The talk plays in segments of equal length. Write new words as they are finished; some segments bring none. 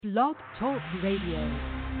Blog Talk Radio.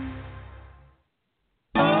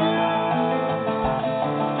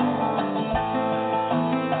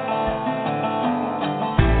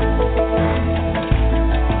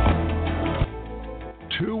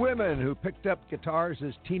 Two women who picked up guitars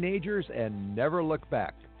as teenagers and never looked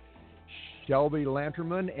back. Shelby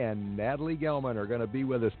Lanterman and Natalie Gelman are going to be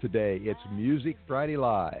with us today. It's Music Friday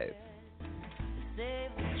Live. Save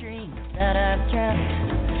the dreams that I've kept.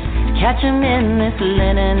 Catch 'em in this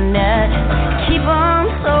linen net. Keep 'em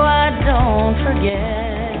so I don't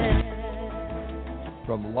forget.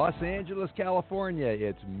 From Los Angeles, California,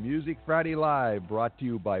 it's Music Friday Live, brought to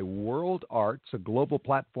you by World Arts, a global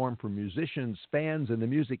platform for musicians, fans in the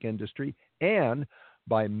music industry, and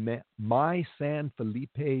by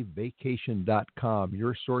MySanFelipeVacation.com,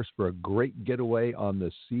 your source for a great getaway on the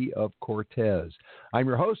Sea of Cortez. I'm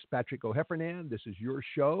your host, Patrick O'Heffernan. This is your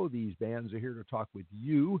show. These bands are here to talk with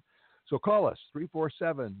you. So call us,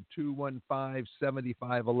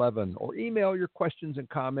 347-215-7511, or email your questions and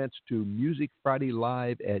comments to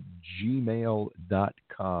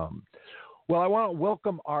musicfridaylive@gmail.com. Well, I want to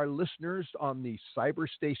welcome our listeners on the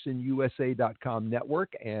cyberstationusa.com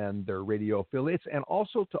network and their radio affiliates, and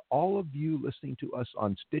also to all of you listening to us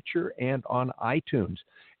on Stitcher and on iTunes.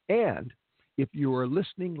 And if you are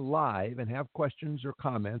listening live and have questions or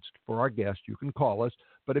comments for our guest, you can call us.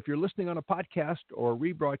 But if you're listening on a podcast or a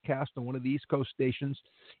rebroadcast on one of the East Coast stations,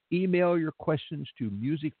 email your questions to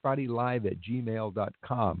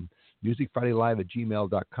musicfridaylive@gmail.com.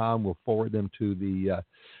 musicfridaylive@gmail.com. We'll forward them to the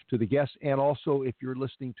guests. And also, if you're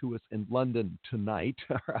listening to us in London tonight,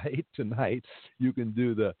 all right, tonight, you can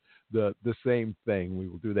do the same thing. We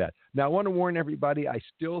will do that. Now, I want to warn everybody, I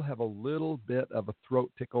still have a little bit of a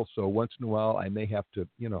throat tickle, so once in a while I may have to,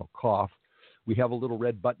 cough. We have a little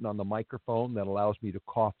red button on the microphone that allows me to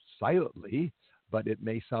cough silently, but it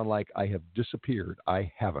may sound like I have disappeared.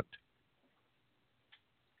 I haven't.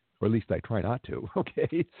 Or at least I try not to.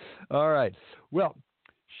 Okay? All right. Well,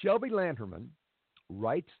 Shelby Lanterman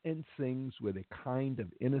writes and sings with a kind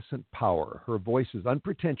of innocent power. Her voice is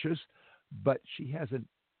unpretentious, but she has an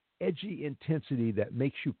edgy intensity that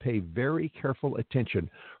makes you pay very careful attention.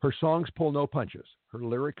 Her songs pull no punches. Her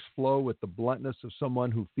lyrics flow with the bluntness of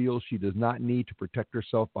someone who feels she does not need to protect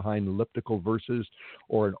herself behind elliptical verses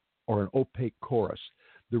or an opaque chorus.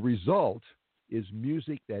 The result is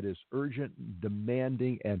music that is urgent,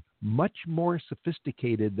 demanding, and much more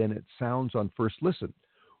sophisticated than it sounds on first listen,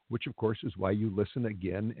 which, of course, is why you listen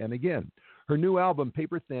again and again. Her new album,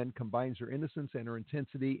 Paper Thin, combines her innocence and her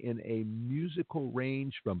intensity in a musical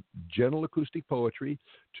range from gentle acoustic poetry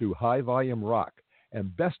to high-volume rock.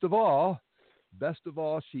 And best of all,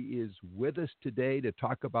 she is with us today to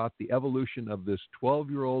talk about the evolution of this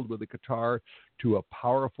 12-year-old with a guitar to a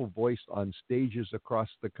powerful voice on stages across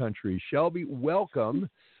the country. Shelby, welcome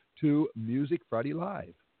to Music Friday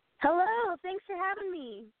Live. Hello, thanks for having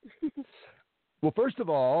me. Well, first of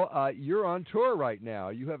all, you're on tour right now.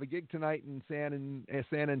 You have a gig tonight in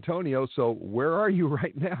San Antonio, so where are you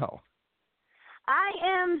right now? I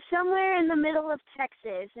am somewhere in the middle of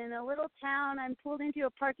Texas, in a little town. I'm pulled into a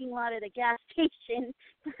parking lot at a gas station.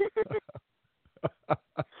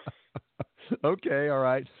 Okay, all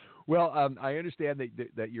right. Well, I understand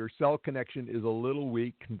that your cell connection is a little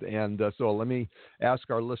weak, and so let me ask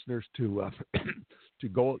our listeners to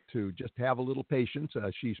to just have a little patience.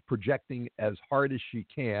 She's projecting as hard as she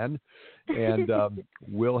can, and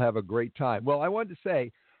we'll have a great time. Well, I wanted to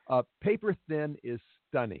say, Paper Thin is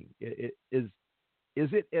stunning. Is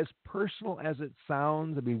it as personal as it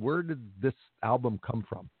sounds? I mean, where did this album come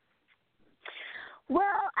from?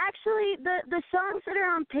 Well, actually, the songs that are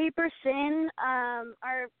on Paper Thin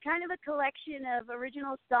are kind of a collection of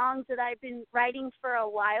original songs that I've been writing for a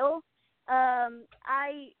while.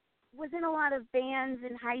 I was in a lot of bands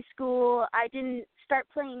in high school. I didn't start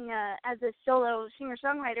playing as a solo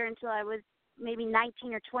singer-songwriter until I was maybe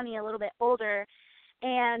 19 or 20, a little bit older.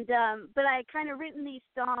 And but I kind of written these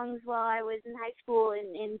songs while I was in high school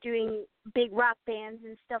and doing big rock bands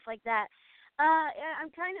and stuff like that. I'm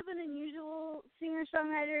kind of an unusual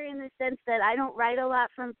singer-songwriter in the sense that I don't write a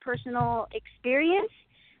lot from personal experience.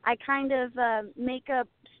 I kind of make up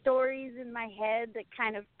stories in my head that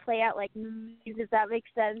kind of play out like movies, if that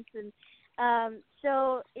makes sense. And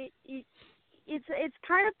so it's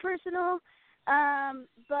kind of personal,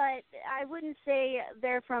 but I wouldn't say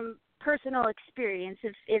they're from personal experience,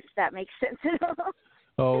 if that makes sense at all.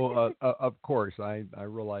 Oh, of course. I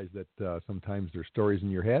realize that sometimes there's stories in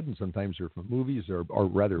your head, and sometimes they're from movies or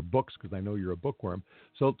rather books, because I know you're a bookworm.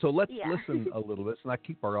 So let's listen a little bit, so not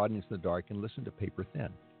keep our audience in the dark, and listen to Paper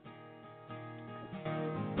Thin.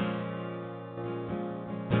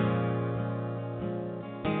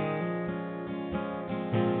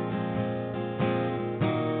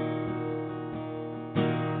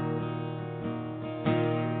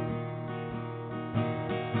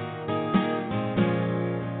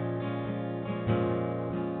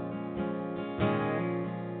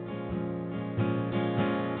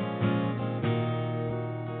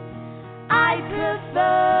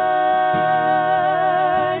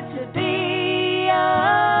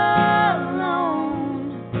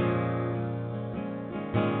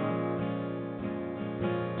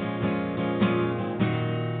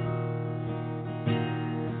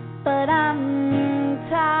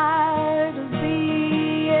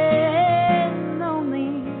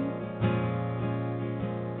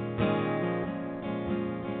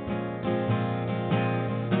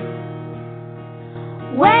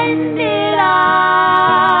 when did I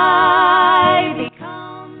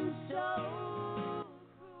become so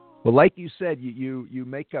Well, like you said, you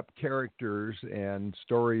make up characters and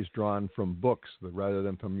stories drawn from books rather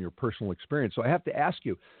than from your personal experience. So I have to ask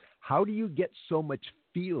you, how do you get so much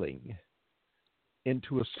feeling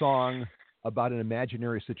into a song about an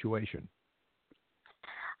imaginary situation?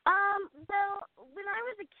 Well, when I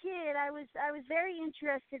was a kid, I was very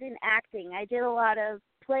interested in acting. I did a lot of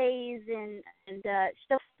plays and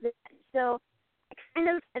stuff like that. So I kind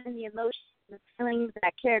of had in the emotions, the feelings of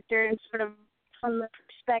that character, and sort of from the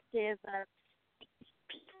perspective of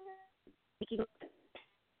speaking.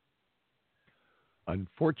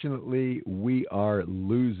 Unfortunately, we are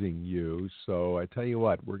losing you. So I tell you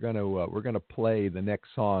what, we're gonna play the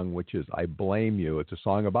next song, which is "I Blame You." It's a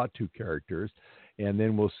song about two characters, and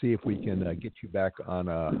then we'll see if we can get you back on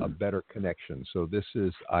a better connection. So this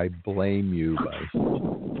is "I Blame You" by.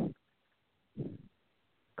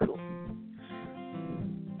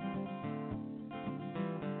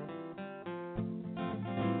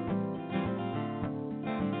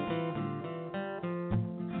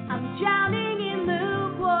 I'm drowning in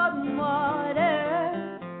lukewarm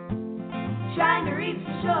water, trying to reach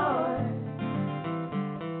the shore.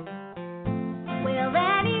 Will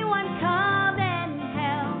anyone come and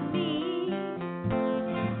help me?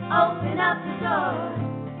 Open up the door.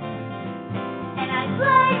 And I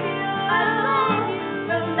blame you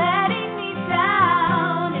for letting me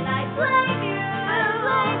down. And I blame you,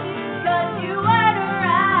 'cause you weren't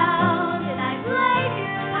around. And I blame you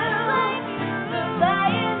for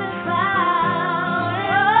playing the clown.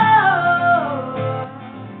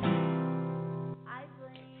 Oh, I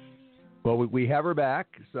blame you. Well, we have her back.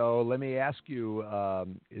 So let me ask you: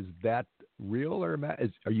 is that real or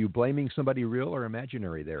are you blaming somebody real or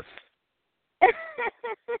imaginary there?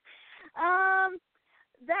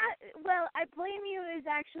 I Blame You is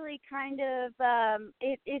actually kind of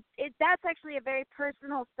that's actually a very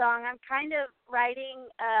personal song. I'm kind of writing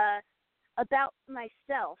about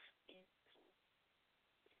myself.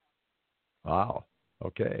 Wow.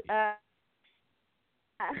 Okay.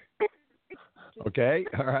 Okay.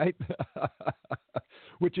 All right.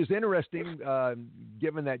 Which is interesting,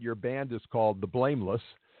 given that your band is called The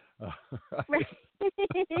Blameless. Right?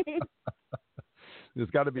 There's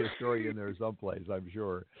got to be a story in there someplace, I'm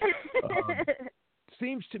sure.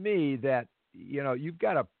 Seems to me that, you've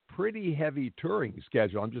got a pretty heavy touring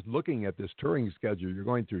schedule. I'm just looking at this touring schedule. You're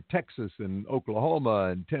going through Texas and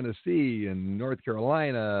Oklahoma and Tennessee and North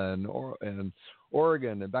Carolina and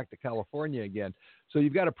Oregon and back to California again. So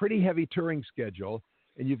you've got a pretty heavy touring schedule,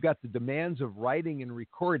 and you've got the demands of writing and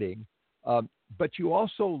recording, but you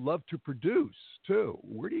also love to produce, too.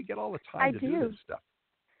 Where do you get all the time to do this stuff?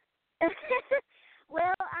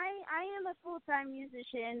 Well, I am a full-time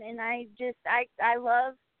musician, and I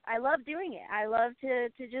love doing it. I love to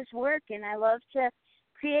just work, and I love to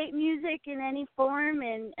create music in any form,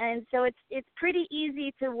 and so it's pretty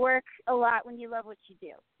easy to work a lot when you love what you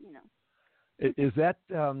do. Is that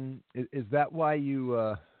why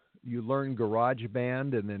you learned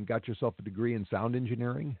GarageBand and then got yourself a degree in sound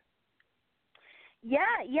engineering?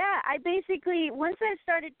 Yeah. I basically, once I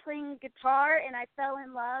started playing guitar and I fell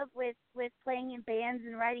in love with playing in bands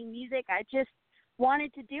and writing music, I just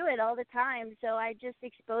wanted to do it all the time. So I just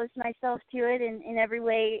exposed myself to it in every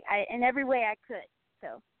way I could.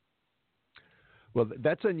 So. Well,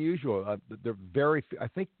 that's unusual. I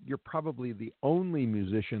think you're probably the only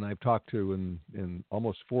musician I've talked to in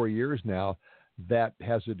almost 4 years now that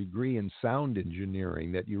has a degree in sound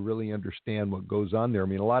engineering, that you really understand what goes on there. I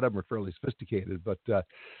mean, a lot of them are fairly sophisticated, but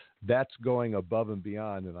that's going above and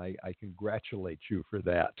beyond, and I congratulate you for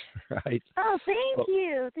that, right? Oh,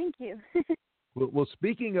 thank you. Well,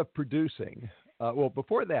 speaking of producing,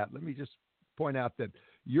 before that, let me just point out that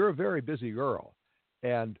you're a very busy girl,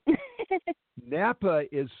 and Napa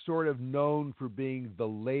is sort of known for being the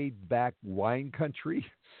laid-back wine country.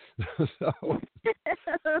 So,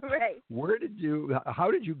 right.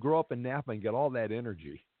 How did you grow up in Napa and get all that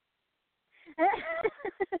energy?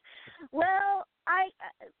 Well,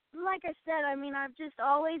 like I said, I mean, I've just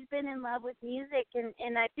always been in love with music,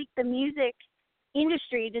 and I think the music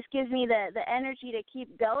industry just gives me the energy to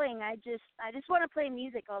keep going. I just want to play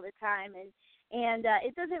music all the time, and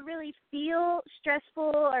it doesn't really feel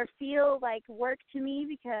stressful or feel like work to me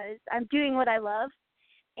because I'm doing what I love.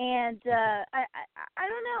 And I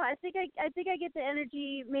don't know. I think I get the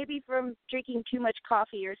energy maybe from drinking too much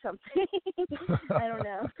coffee or something. I don't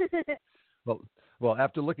know. Well,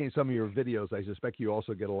 after looking at some of your videos, I suspect you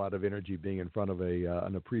also get a lot of energy being in front of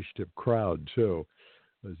an appreciative crowd too.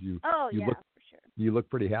 As you for sure. You look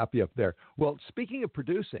pretty happy up there. Well, speaking of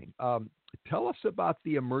producing, Tell us about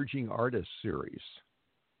the Emerging Artists series.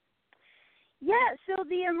 Yeah, so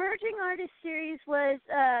the Emerging Artist series was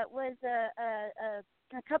a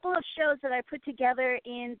couple of shows that I put together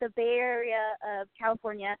in the Bay Area of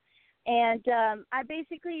California, and I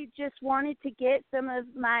basically just wanted to get some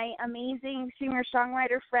of my amazing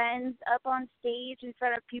singer-songwriter friends up on stage in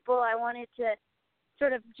front of people. I wanted to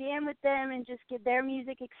sort of jam with them and just get their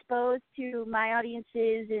music exposed to my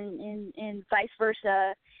audiences and vice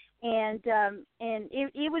versa. And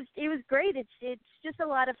it was great. It's just a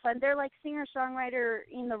lot of fun. They're like singer-songwriter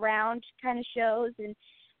in the round kind of shows, and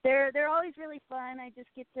they're always really fun. I just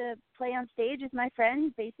get to play on stage with my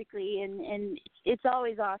friends basically, and it's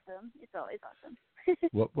always awesome. It's always awesome.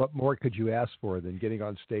 What more could you ask for than getting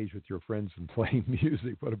on stage with your friends and playing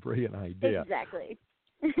music? What a brilliant idea. Exactly.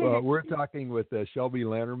 Well, we're talking with Shelby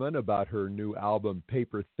Lanterman about her new album,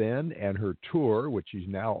 Paper Thin, and her tour, which she's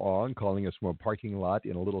now on, calling us from a parking lot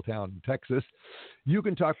in a little town in Texas. You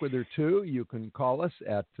can talk with her, too. You can call us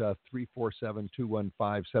at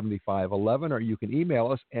 347-215-7511, or you can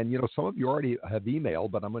email us. And, some of you already have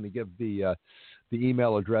emailed, but I'm going to give the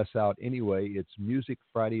email address out anyway. It's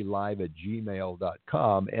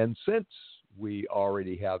musicfridaylive@gmail.com. And since we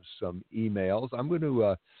already have some emails, I'm going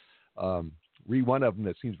to read one of them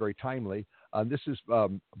that seems very timely. This is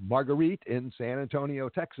Marguerite in San Antonio,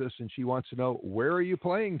 Texas, and she wants to know, where are you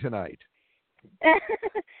playing tonight?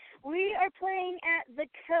 We are playing at the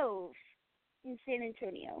Cove in San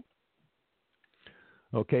Antonio.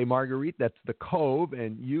 Okay, Marguerite, that's the Cove,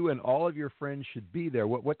 and you and all of your friends should be there.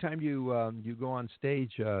 What time do you go on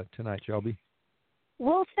stage tonight, Shelby?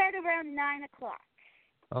 We'll start around 9 o'clock.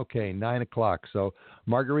 Okay, 9 o'clock. So,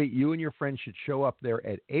 Marguerite, you and your friends should show up there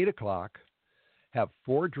at 8 o'clock, have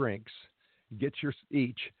 4 drinks, get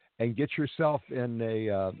yourself in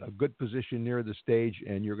a good position near the stage,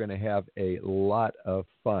 and you're going to have a lot of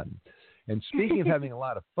fun. And speaking of having a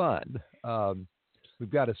lot of fun,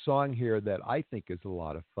 we've got a song here that I think is a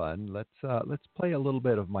lot of fun. Let's play a little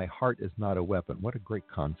bit of My Heart Is Not a Weapon. What a great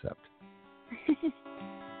concept.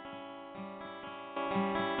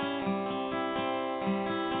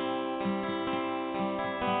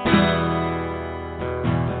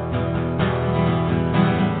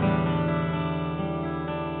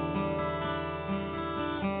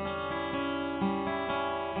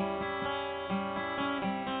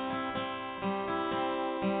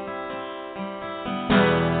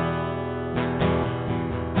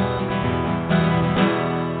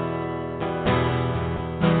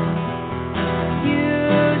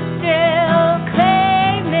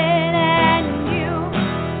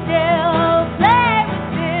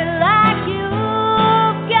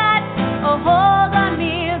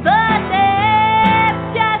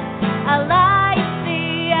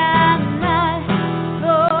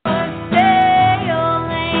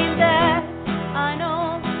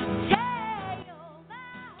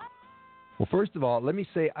 First of all, let me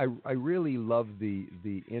say I really love the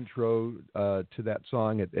intro to that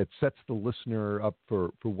song. It sets the listener up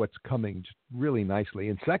for what's coming just really nicely.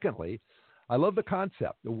 And secondly, I love the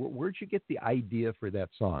concept. Where'd you get the idea for that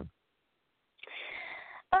song?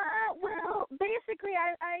 Well, basically,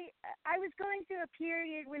 I was going through a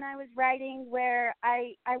period when I was writing where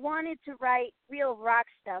I wanted to write real rock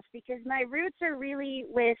stuff because my roots are really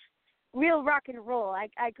with real rock and roll. I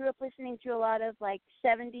grew up listening to a lot of like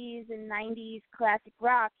 70s and 90s classic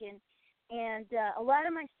rock, and a lot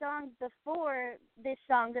of my songs before this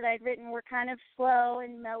song that I'd written were kind of slow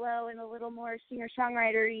and mellow and a little more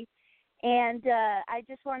singer-songwriter-y, and I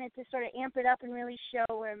just wanted to sort of amp it up and really show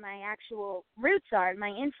where my actual roots are, my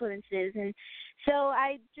influences. And so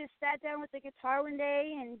I just sat down with the guitar one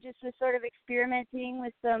day and just was sort of experimenting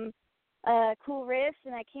with some cool riffs,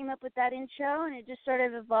 and I came up with that intro, and it just sort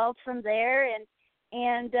of evolved from there. And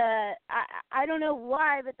I don't know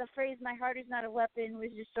why, but the phrase "my heart is not a weapon"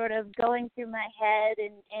 was just sort of going through my head,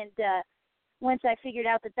 and once I figured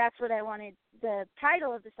out that that's what I wanted the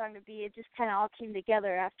title of the song to be, it just kind of all came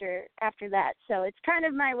together after that. So it's kind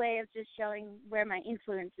of my way of just showing where my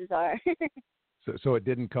influences are. So it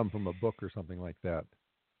didn't come from a book or something like that?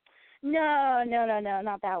 No,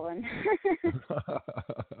 not that one.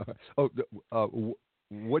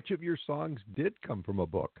 Which of your songs did come from a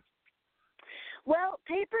book? Well,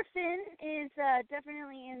 Paper Thin is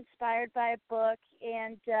definitely inspired by a book,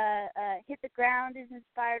 and Hit the Ground is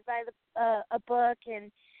inspired by a book,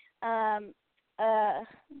 and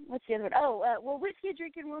what's the other one? Well, Whiskey a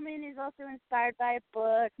Drinking Woman is also inspired by a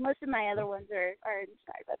book. Most of my other ones are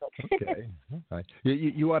inspired by books. Okay.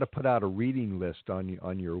 You ought to put out a reading list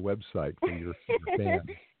on your website for your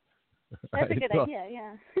band. That's a good idea,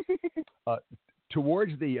 yeah.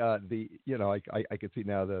 towards the I could see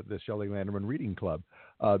now the Shelby Lanterman Reading Club.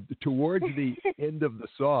 Towards the end of the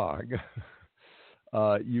song,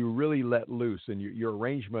 you really let loose, and your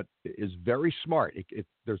arrangement is very smart.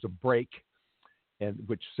 There's a break, and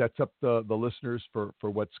which sets up the listeners for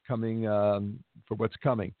what's coming.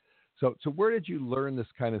 So where did you learn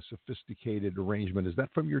this kind of sophisticated arrangement? Is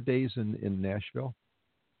that from your days in Nashville?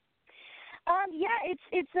 Yeah,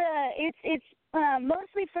 it's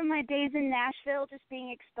mostly from my days in Nashville, just being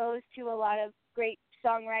exposed to a lot of great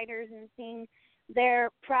songwriters and seeing their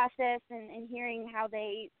process and hearing how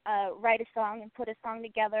they write a song and put a song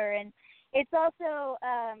together. And it's also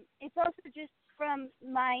just from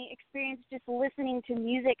my experience just listening to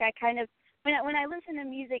music. I kind of when I listen to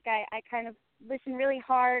music, I kind of listen really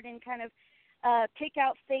hard and kind of pick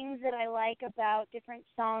out things that I like about different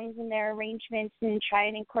songs and their arrangements and try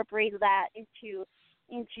and incorporate that into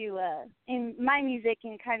in my music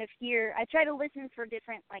and kind of hear. I try to listen for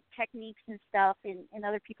different like techniques and stuff in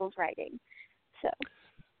other people's writing. So.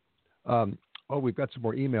 We've got some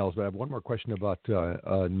more emails, but I have one more question about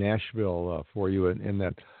Nashville for you, and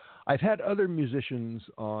that I've had other musicians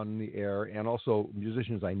on the air and also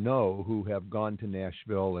musicians I know who have gone to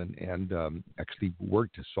Nashville and actually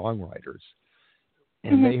worked as songwriters.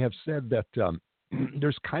 And they have said that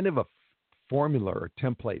there's kind of a formula or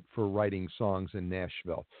template for writing songs in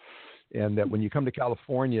Nashville. And that when you come to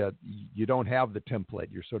California, you don't have the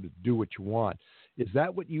template. You sort of do what you want. Is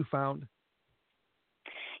that what you found?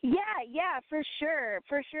 Yeah, for sure.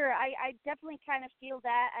 I definitely kind of feel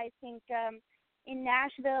that. I think in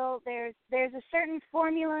Nashville, there's a certain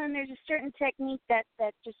formula and there's a certain technique that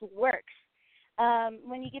just works.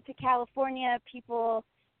 When you get to California, people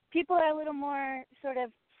are a little more sort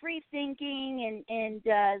of free thinking and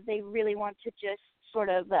they really want to just sort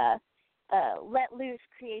of let loose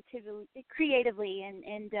creatively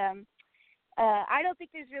and I don't think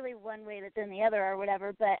there's really one way than the other or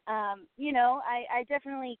whatever, but I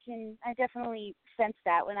definitely sense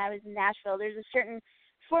that when I was in Nashville. There's a certain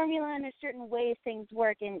formula and a certain way things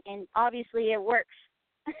work, and obviously it works.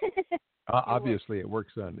 Obviously it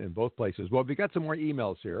works in both places. Well, we got some more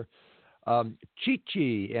emails here.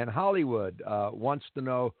 Chi-Chi in Hollywood wants to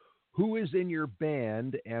know who is in your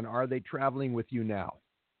band and are they traveling with you now?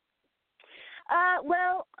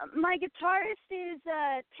 Well, my guitarist is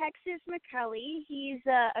Texas McCulley. He's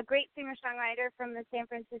a great singer-songwriter from the San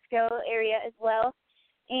Francisco area as well.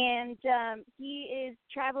 And he is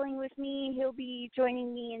traveling with me. He'll be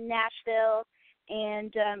joining me in Nashville.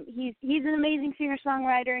 And he's an amazing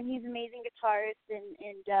singer-songwriter, and he's an amazing guitarist.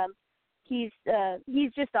 And he's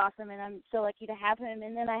just awesome, and I'm so lucky to have him.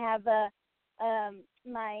 And then I have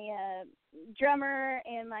my drummer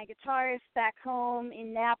and my guitarist back home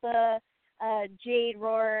in Napa, Jade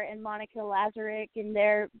Rohr and Monica Lazarick, and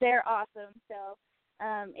they're awesome. So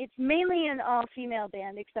it's mainly an all-female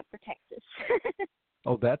band except for Texas.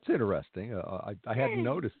 Oh, that's interesting. I hadn't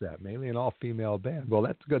noticed that. Mainly an all-female band. Well,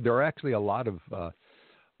 that's good. There are actually a lot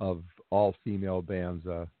of all-female bands.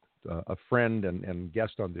 A friend and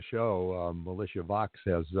guest on the show, Militia Vox,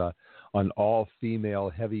 has an all-female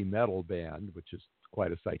heavy metal band, which is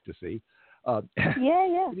quite a sight to see.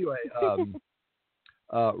 Yeah. Anyway,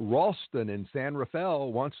 Ralston in San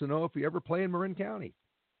Rafael wants to know if you ever play in Marin County.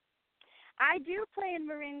 I do play in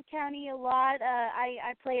Marin County a lot.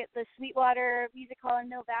 I play at the Sweetwater Music Hall in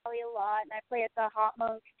Mill Valley a lot, and I play at the Hot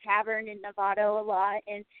Monk Tavern in Novato a lot.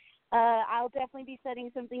 And I'll definitely be setting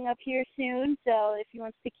something up here soon. So if you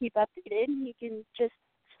want to keep updated, you can just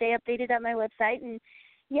stay updated on my website. And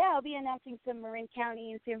yeah, I'll be announcing some Marin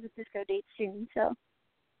County and San Francisco dates soon. So.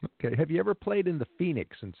 Okay. Have you ever played in the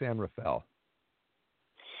Phoenix in San Rafael?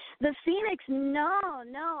 The Phoenix, no.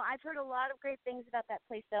 I've heard a lot of great things about that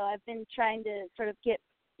place, though. I've been trying to sort of get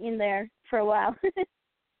in there for a while.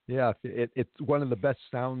 Yeah, it's one of the best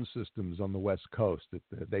sound systems on the West Coast.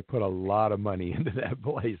 They put a lot of money into that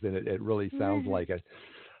place, and it really sounds like it.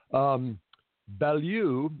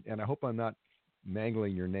 Ballou, and I hope I'm not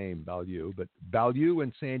mangling your name, Ballou, but Ballou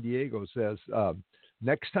in San Diego says,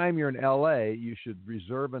 next time you're in L.A., you should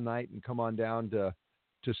reserve a night and come on down to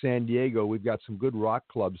San Diego. We've got some good rock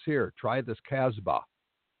clubs here. Try this Casbah.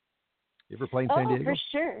 You ever played in San Diego? Oh, for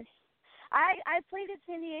sure. I've played in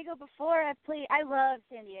San Diego before. I love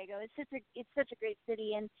San Diego. It's such a great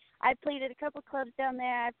city, and I played at a couple clubs down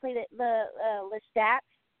there. I played at the Lestat,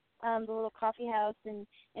 the little coffee house and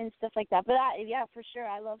stuff like that. But yeah, for sure,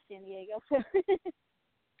 I love San Diego.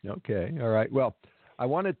 Okay, all right. Well, I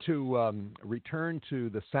wanted to return to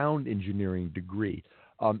the sound engineering degree.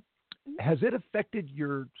 Has it affected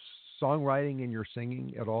your songwriting and your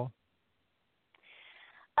singing at all?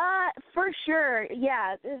 For sure,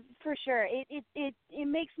 yeah, for sure. It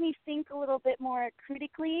makes me think a little bit more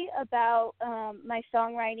critically about my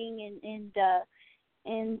songwriting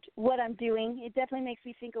and what I'm doing. It definitely makes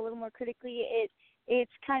me think a little more critically.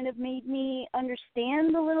 It's kind of made me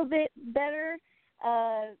understand a little bit better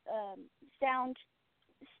sound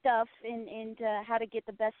stuff and how to get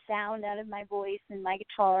the best sound out of my voice and my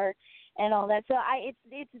guitar and all that. So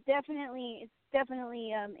it's definitely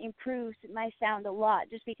improved my sound a lot,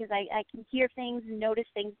 just because I can hear things and notice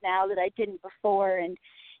things now that I didn't before, and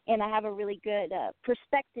I have a really good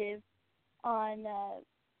perspective on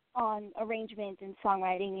arrangement and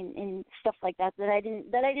songwriting and stuff like that I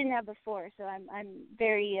didn't have before. So I'm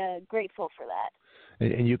very grateful for that.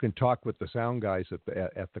 And you can talk with the sound guys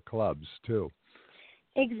at the clubs too.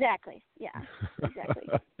 Exactly. Yeah. Exactly.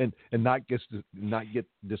 and not get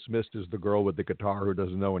dismissed as the girl with the guitar who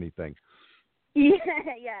doesn't know anything.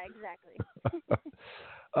 Yeah. Exactly.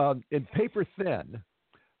 In Paper Thin,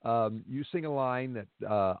 you sing a line that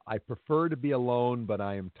I prefer to be alone, but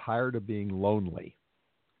I am tired of being lonely.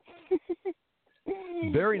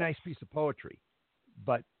 Very nice piece of poetry,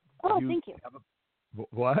 but thank you.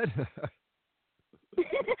 What?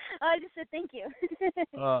 I just said thank you.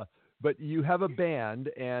 But you have a band,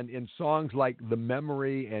 and in songs like The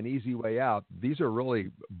Memory and Easy Way Out, these are really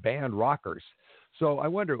band rockers. So I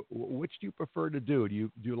wonder, which do you prefer to do? Do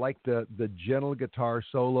you like the gentle guitar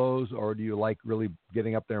solos, or do you like really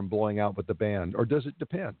getting up there and blowing out with the band, or does it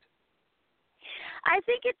depend? I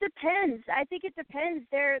think it depends.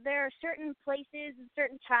 There are certain places and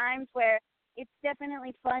certain times where it's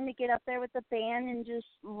definitely fun to get up there with the band and just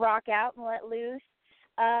rock out and let loose.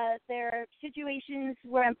 There are situations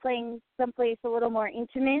where I'm playing someplace a little more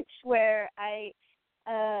intimate, where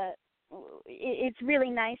it's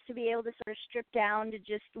really nice to be able to sort of strip down to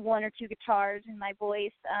just one or two guitars and my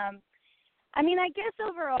voice. I guess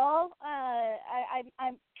overall, I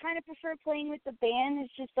kind of prefer playing with the band.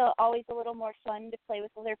 It's just always a little more fun to play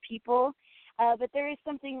with other people. But there is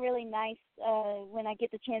something really nice when I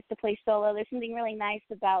get the chance to play solo. There's something really nice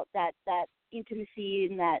about that intimacy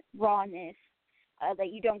and that rawness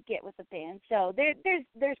that you don't get with the band. So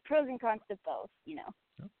there's pros and cons to both, you know.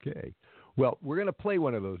 Okay. Well, we're going to play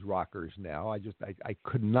one of those rockers now. I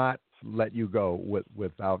could not let you go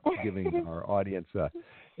without giving our audience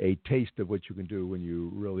a taste of what you can do when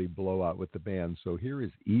you really blow out with the band. So here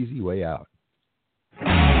is Easy Way Out.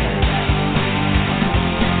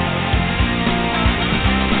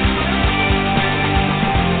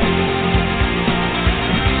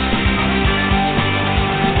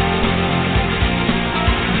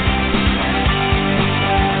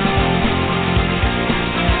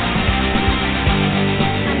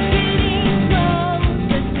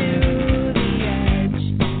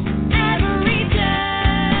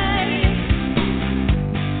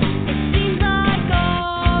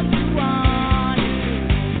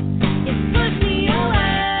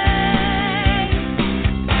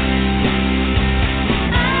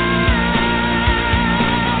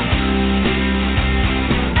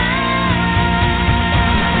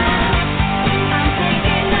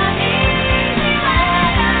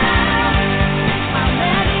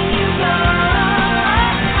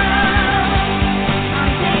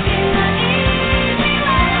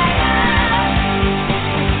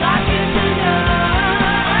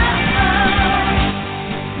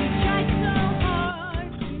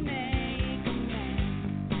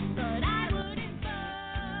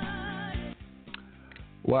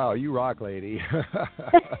 Wow, you rock, lady.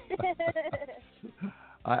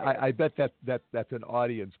 I bet that's an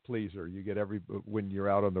audience pleaser. You get when you're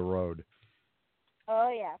out on the road. Oh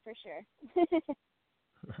yeah, for sure.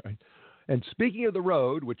 Right. And speaking of the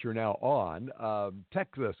road, which you're now on,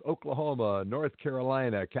 Texas, Oklahoma, North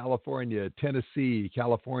Carolina, California, Tennessee,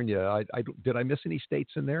 California. Did I miss any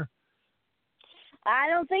states in there? I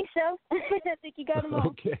don't think so. I think you got them all.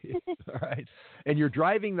 Okay, all right. And you're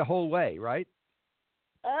driving the whole way, right?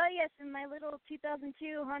 Oh, yes, in my little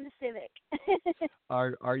 2002 Honda Civic.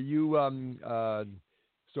 Are you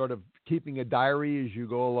sort of keeping a diary as you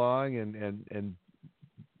go along and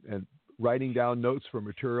writing down notes for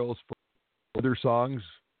materials for other songs?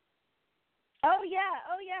 Oh yeah,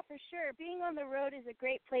 for sure. Being on the road is a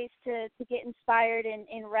great place to get inspired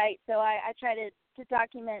and write. So I try to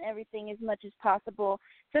document everything as much as possible.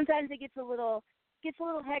 Sometimes it gets a little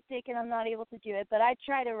hectic and I'm not able to do it, but I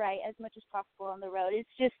try to write as much as possible on the road.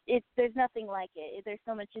 There's nothing like it. There's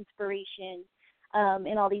so much inspiration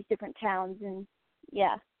in all these different towns, and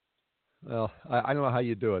yeah. Well, I don't know how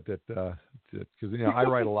you do it, because I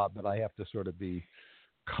write a lot, but I have to sort of be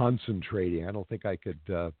concentrating. I don't think I could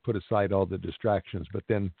put aside all the distractions, but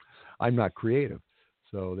then I'm not creative.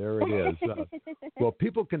 So there it is. Well,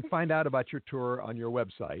 people can find out about your tour on your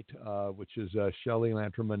website, which is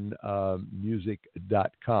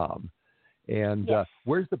ShelbyLantermanmusic.com. And Yes.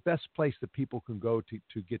 Where's the best place that people can go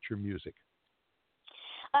to get your music?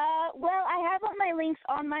 Well, I have all my links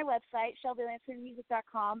on my website,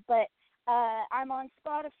 ShelbyLantermanmusic.com, but I'm on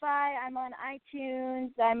Spotify, I'm on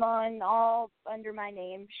iTunes, I'm on all under my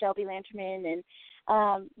name, Shelby Lanterman, and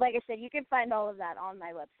like I said, you can find all of that on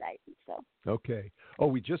my website. So. Okay. Oh,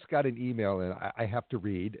 we just got an email, and I have to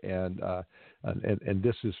read, and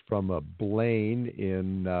this is from Blaine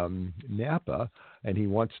in Napa, and he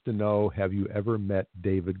wants to know, have you ever met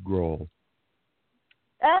David Grohl?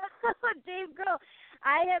 Dave Grohl.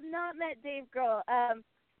 I have not met Dave Grohl.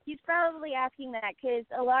 He's probably asking that because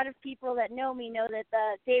a lot of people that know me know that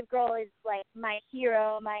Dave Grohl is like my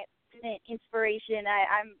hero, my inspiration.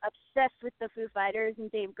 I'm obsessed with the Foo Fighters and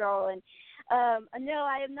Dave Grohl. And no,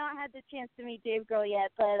 I have not had the chance to meet Dave Grohl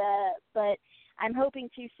yet, but I'm hoping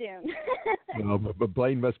to soon. Well, but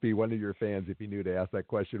Blaine must be one of your fans if he knew to ask that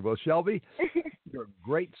question. Well, Shelby, you're a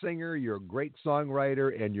great singer, you're a great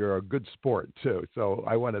songwriter, and you're a good sport, too. So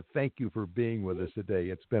I want to thank you for being with us today.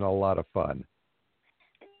 It's been a lot of fun.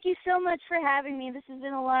 Thank you so much for having me. This has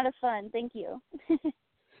been a lot of fun. Thank you.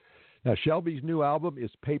 Now, Shelby's new album is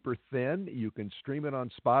Paper Thin. You can stream it on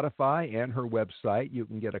Spotify and her website. You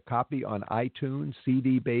can get a copy on iTunes,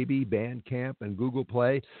 CD Baby, Bandcamp, and Google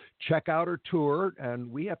Play. Check out her tour,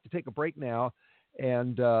 and we have to take a break now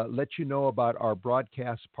and let you know about our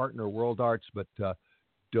broadcast partner, World Arts, but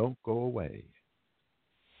don't go away.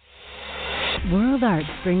 World Arts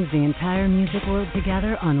brings the entire music world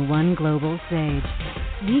together on one global stage.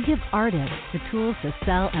 We give artists the tools to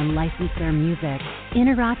sell and license their music,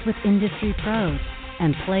 interact with industry pros,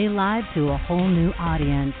 and play live to a whole new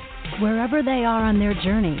audience. Wherever they are on their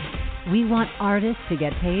journey, we want artists to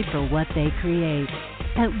get paid for what they create.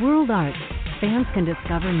 At World Arts, fans can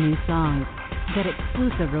discover new songs, get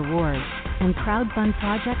exclusive rewards, and crowdfund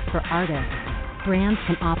projects for artists. Brands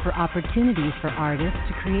can offer opportunities for artists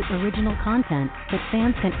to create original content that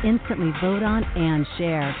fans can instantly vote on and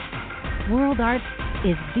share. World Arts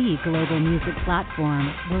is the global music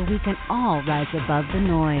platform where we can all rise above the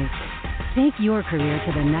noise. Take your career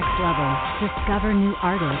to the next level. Discover new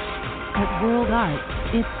artists. At World Arts,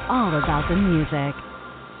 it's all about the music.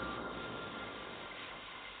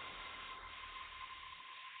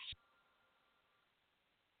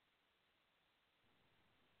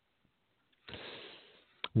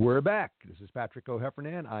 We're back. This is Patrick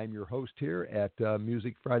O'Heffernan. I'm your host here at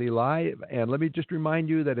Music Friday Live. And let me just remind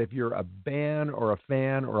you that if you're a band or a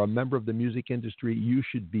fan or a member of the music industry, you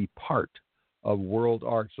should be part of World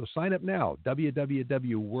Arts. So sign up now,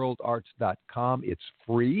 www.worldarts.com. It's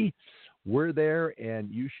free. We're there, and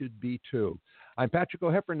you should be too. I'm Patrick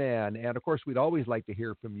O'Heffernan, and of course, we'd always like to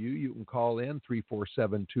hear from you. You can call in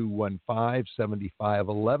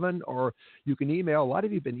 347-215-7511, or you can email. A lot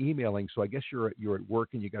of you have been emailing, so I guess you're at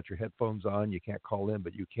work and you got your headphones on. You can't call in,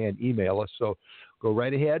 but you can email us. So go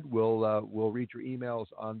right ahead. We'll read your emails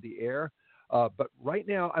on the air. But right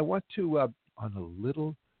now, I want to on a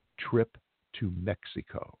little trip to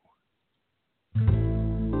Mexico.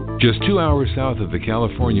 Just 2 hours south of the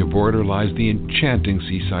California border lies the enchanting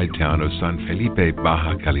seaside town of San Felipe,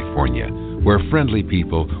 Baja California, where friendly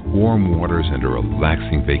people, warm waters, and a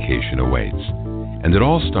relaxing vacation awaits. And it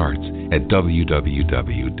all starts at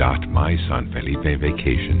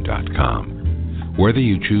www.mysanfelipevacation.com. Whether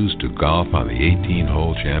you choose to golf on the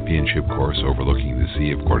 18-hole championship course overlooking the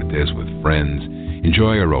Sea of Cortez with friends,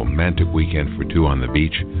 enjoy a romantic weekend for two on the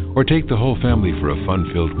beach, or take the whole family for a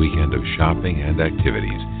fun-filled weekend of shopping and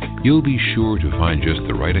activities, you'll be sure to find just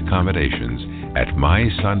the right accommodations at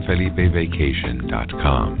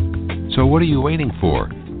mysanfelipevacation.com. So what are you waiting for?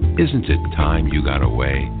 Isn't it time you got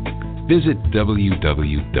away? Visit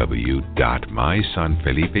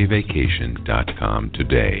www.mysanfelipevacation.com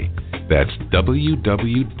today. That's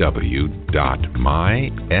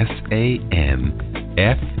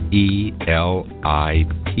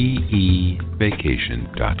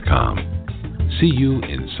www.mysanfelipevacation.com. See you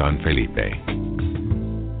in San Felipe.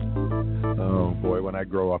 Oh, boy, when I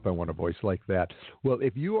grow up, I want a voice like that. Well,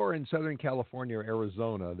 if you are in Southern California or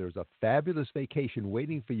Arizona, there's a fabulous vacation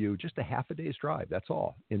waiting for you, just a half a day's drive, that's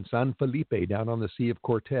all, in San Felipe, down on the Sea of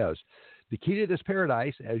Cortez. The key to this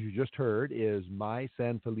paradise, as you just heard, is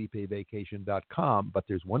mysanfelipevacation.com, but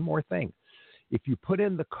there's one more thing. If you put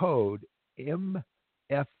in the code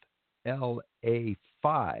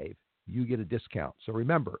MFLA5, you get a discount. So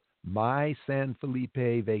remember,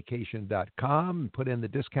 mysanfelipevacation.com, put in the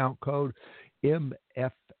discount code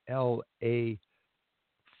MFLA5,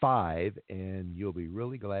 and you'll be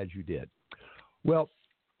really glad you did. Well,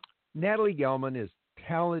 Natalie Gelman is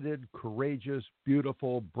talented, courageous,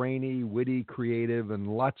 beautiful, brainy, witty, creative, and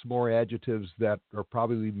lots more adjectives that are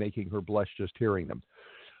probably making her blush just hearing them.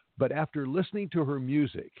 But after listening to her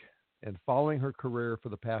music and following her career for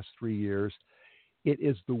the past 3 years, it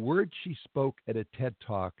is the words she spoke at a TED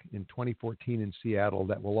Talk in 2014 in Seattle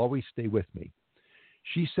that will always stay with me.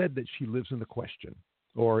 She said that she lives in the question,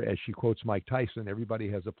 or as she quotes Mike Tyson, everybody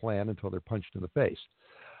has a plan until they're punched in the face.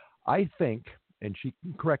 I think, and she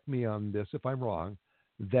can correct me on this if I'm wrong,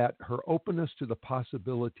 that her openness to the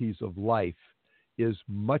possibilities of life is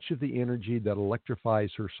much of the energy that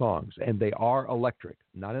electrifies her songs. And they are electric,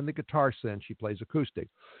 not in the guitar sense, she plays acoustic,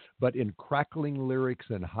 but in crackling lyrics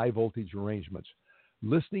and high voltage arrangements.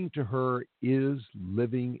 Listening to her is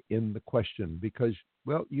living in the question because,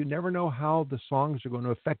 well, you never know how the songs are going to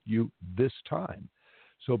affect you this time.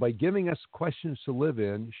 So by giving us questions to live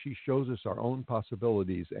in, she shows us our own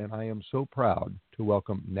possibilities, and I am so proud to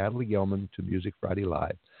welcome Natalie Gelman to Music Friday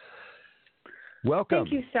Live. Welcome.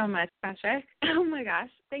 Thank you so much, Patrick. Oh, my gosh.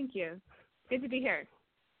 Thank you. Good to be here.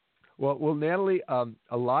 Well, Natalie,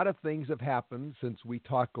 a lot of things have happened since we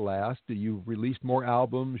talked last. You've released more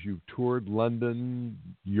albums. You've toured London,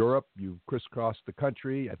 Europe. You've crisscrossed the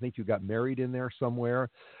country. I think you got married in there somewhere.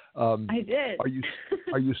 I did.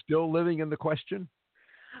 Are you still living in the question?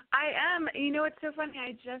 I am. You know, it's so funny.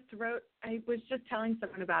 I was just telling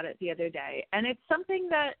someone about it the other day, and it's something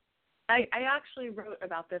that I actually wrote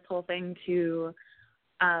about this whole thing to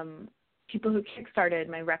people who kickstarted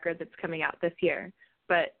my record that's coming out this year.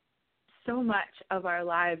 But so much of our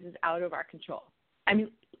lives is out of our control. I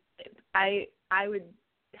mean, I would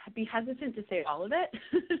be hesitant to say all of it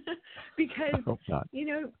because, you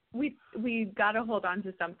know, we got to hold on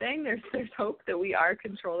to something. There's hope that we are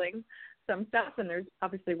controlling some stuff, and there's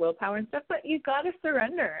obviously willpower and stuff, but you got to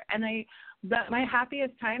surrender. And my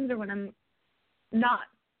happiest times are when I'm not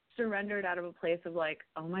surrendered out of a place of like,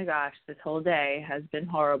 oh my gosh, this whole day has been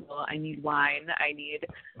horrible. I need wine. I need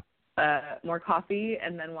more coffee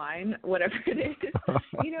and then wine, whatever it is.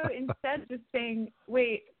 You know, instead just saying,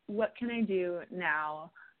 wait, what can I do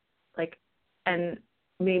now? Like, and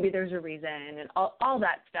maybe there's a reason, and all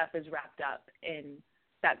that stuff is wrapped up in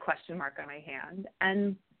that question mark on my hand.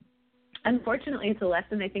 And unfortunately, it's a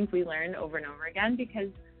lesson I think we learn over and over again because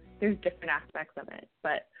there's different aspects of it.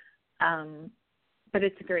 But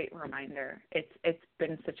it's a great reminder. It's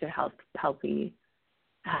been such a healthy.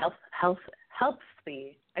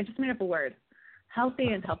 I just made up a word. Healthy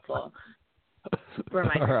and helpful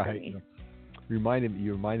reminder All right. for me. You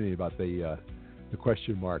reminded me about the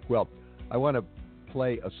question mark. Well, I want to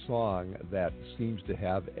play a song that seems to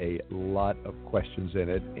have a lot of questions in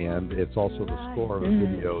it, and it's also the score of a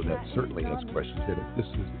video that certainly has questions in it. This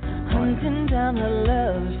is Hunting down the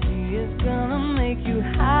love she is gonna make you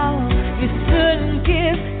howl. You shouldn't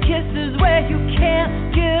give kisses where you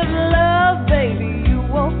can't give love, baby. You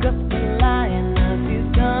woke up the lion, now she's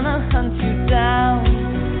gonna hunt you down.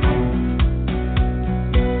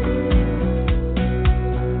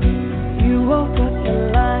 You woke up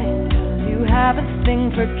the lion, you have a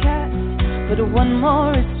thing for cats, but one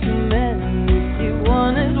more is too many. You see,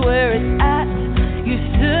 one is where it's at. You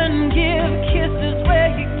shouldn't give kisses where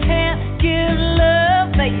you can't give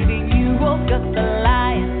love, baby. You woke up the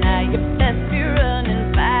lion, now you best be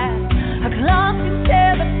running fast. A clock can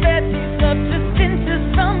tear the bed sheets up just inches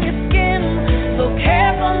from your skin. So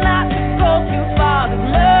careful not to go too far, 'cause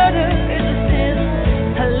murder is a sin.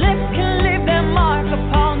 Her lips can leave their mark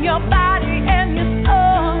upon your body and your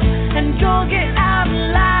soul, and you'll get out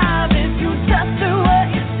alive if you just do what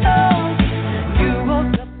you told. You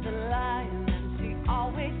woke up the lion, and she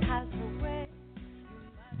always has her way.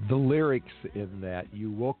 the lyrics in that.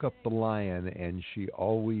 You woke up the lion, and she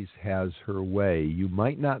always has her way. You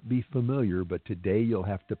might not be familiar, but today you'll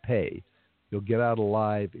have to pay. You'll get out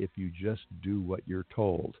alive if you just do what you're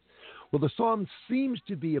told. Well, the song seems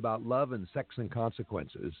to be about love and sex and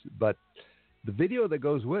consequences, but the video that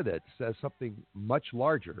goes with it says something much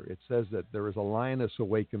larger. It says that there is a lioness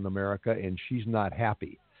awake in America, and she's not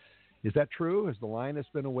happy. Is that true? Has the lioness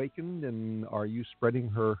been awakened, and are you spreading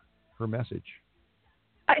her message?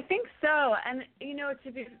 I think so. And, you know,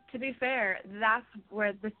 to be fair, that's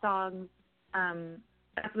where the song,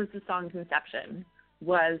 that was the song's inception,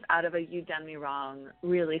 was out of a "you done me wrong,"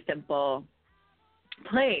 really simple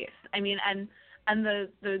place. I mean, and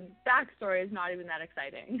the backstory is not even that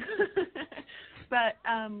exciting. But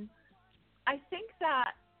I think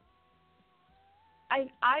that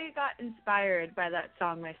I got inspired by that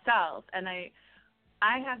song myself, and I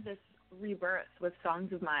have this rebirth with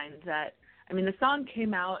songs of mine that, I mean, the song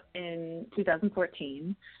came out in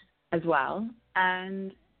 2014 as well,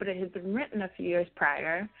 but it had been written a few years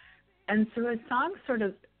prior, And so as songs sort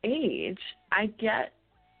of age, I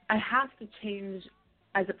have to change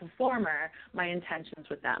as a performer my intentions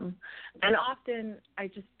with them. And often I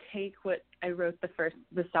just take what I wrote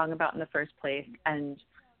the song about in the first place and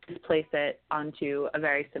just place it onto a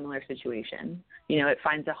very similar situation. It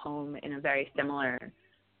finds a home in a very similar,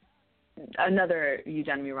 another You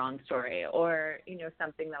Done Me Wrong story, or,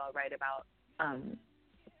 something that I'll write about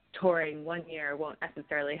touring one year won't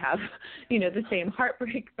necessarily have, the same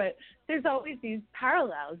heartbreak, but there's always these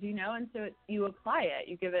parallels, and so you apply it,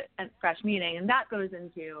 you give it a fresh meaning, and that goes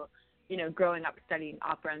into, growing up studying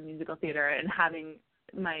opera and musical theater and having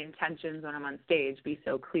my intentions when I'm on stage be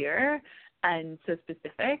so clear and so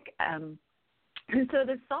specific. And so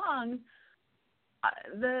the song,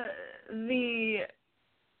 the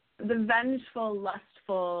vengeful,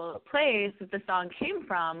 lustful place that the song came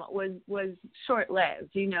from was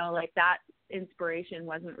short-lived. That inspiration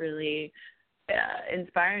wasn't really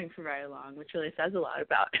inspiring for very long, which really says a lot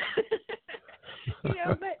about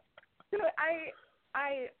But so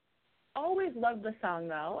I always loved the song,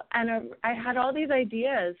 though, and I had all these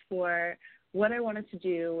ideas for what I wanted to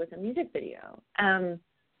do with a music video. And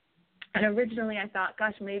originally I thought,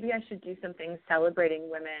 gosh, maybe I should do something celebrating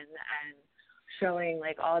women and showing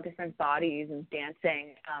all different bodies and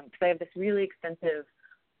dancing, because I have this really extensive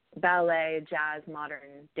ballet, jazz,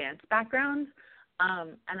 modern dance background,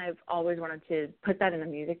 and I've always wanted to put that in a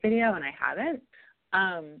music video, and I haven't.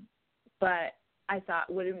 But I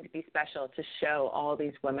thought, wouldn't it be special to show all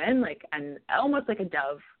these women, and almost like a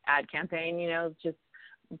Dove ad campaign, just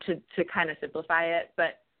to kind of simplify it,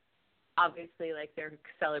 but obviously they're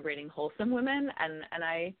celebrating wholesome women, and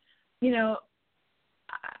I,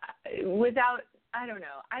 without, I don't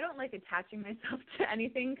know, I don't like attaching myself to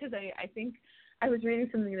anything, because I think I was reading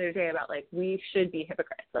something the other day about we should be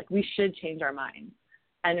hypocrites, we should change our minds,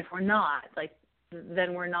 and if we're not,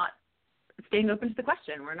 then we're not staying open to the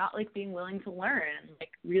question, we're not being willing to learn,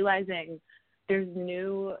 realizing there's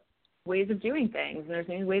new ways of doing things and there's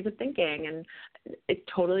new ways of thinking, and it's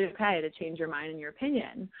totally okay to change your mind and your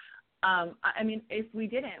opinion. I mean, if we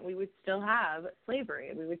didn't, we would still have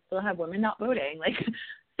slavery. We would still have women not voting.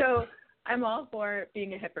 So I'm all for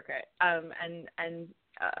being a hypocrite. I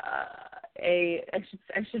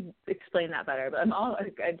should explain that better, but I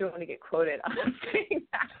don't want to get quoted on saying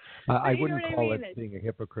that. I wouldn't call it being a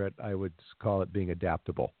hypocrite. I would call it being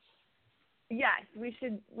adaptable. Yes, we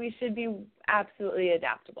should be absolutely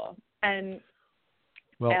adaptable. And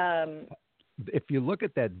if you look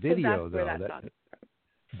at that video,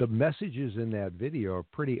 the messages in that video are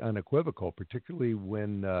pretty unequivocal, particularly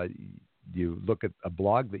when you look at a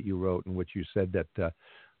blog that you wrote in which you said that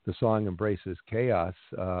the song embraces chaos,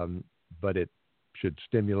 but it should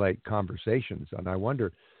stimulate conversations. And I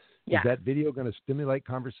wonder, is that video going to stimulate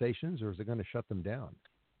conversations, or is it going to shut them down?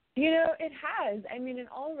 It has. I mean, and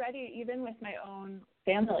already, even with my own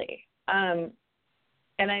family,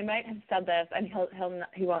 and I might have said this, and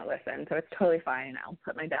he won't listen, so it's totally fine. I'll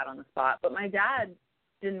put my dad on the spot. But my dad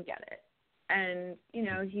didn't get it, and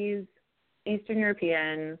he's Eastern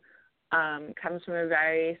European, comes from a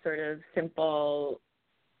very sort of simple.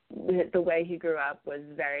 The way he grew up was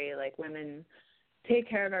very women take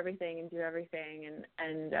care of everything and do everything,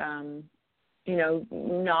 and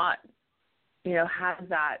not have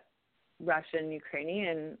that Russian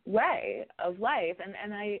Ukrainian way of life,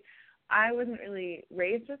 and I wasn't really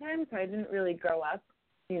raised with him, so I didn't really grow up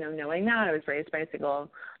knowing that. I was raised by a single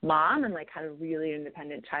mom and had a really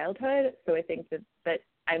independent childhood, so I think that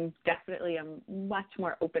I'm definitely a much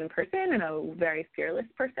more open person and a very fearless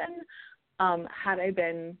person. Had I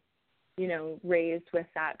been raised with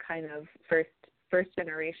that kind of first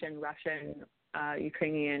generation Russian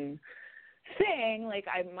Ukrainian thing,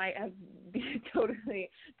 I might have been a totally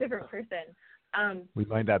different person. We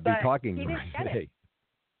might not be talking he didn't get it.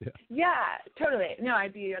 Yeah, totally. No,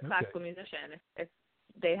 I'd be a classical musician if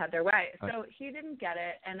they had their way. So he didn't get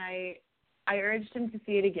it, and I urged him to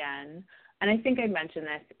see it again. And I think I mentioned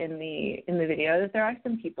this in the video, that there are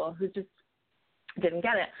some people who just didn't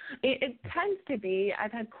get it. It tends to be,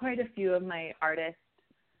 I've had quite a few of my artist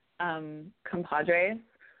compadres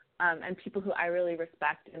and people who I really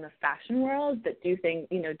respect in the fashion world that do things,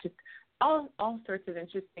 just all sorts of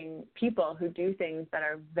interesting people who do things that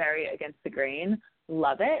are very against the grain,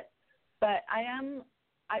 love it. But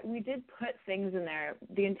we did put things in there.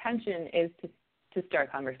 The intention is to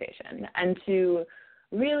start conversation, and to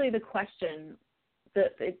really the question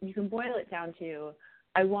that you can boil it down to,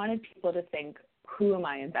 I wanted people to think, who am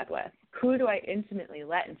I in bed with? Who do I intimately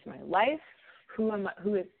let into my life?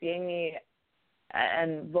 Who is seeing me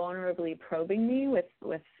and vulnerably probing me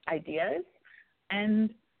with ideas? And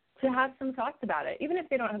have some thoughts about it, even if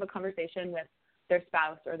they don't have a conversation with their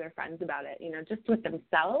spouse or their friends about it, just with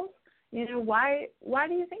themselves. Why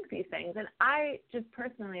do you think these things? And I just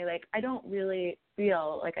personally, I don't really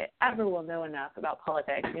feel like I ever will know enough about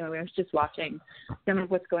politics. We were just watching some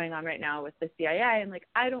of what's going on right now with the CIA, and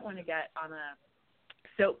I don't want to get on a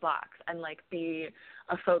soapbox and be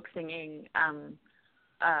a folk singing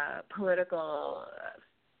political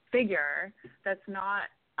figure. That's not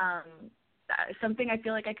something I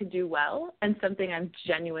feel like I could do well, and something I'm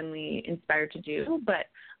genuinely inspired to do. But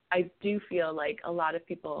I do feel like a lot of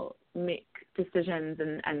people make decisions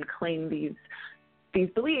and claim these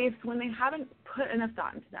beliefs when they haven't put enough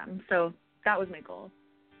thought into them. So that was my goal.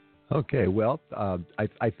 Okay, well,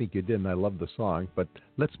 I think you did, and I love the song. But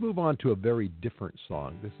let's move on to a very different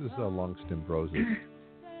song. This is Long-Stemmed Roses.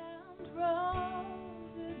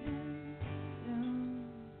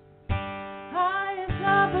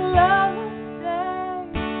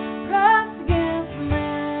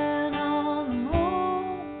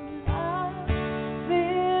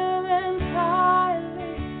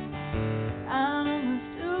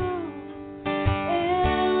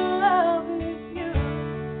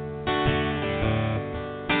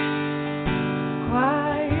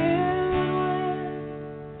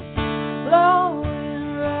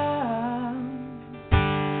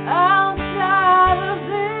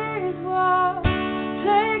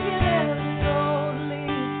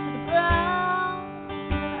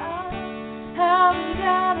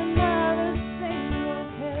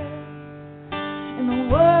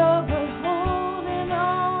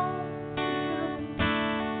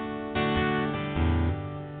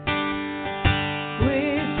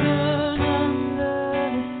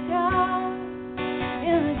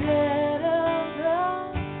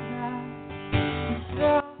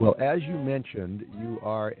 Well, as you mentioned, you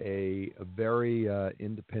are a very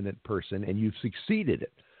independent person, and you've succeeded.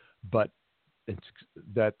 But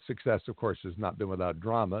that success, of course, has not been without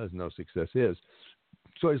drama, as no success is.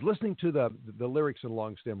 So I was listening to the lyrics in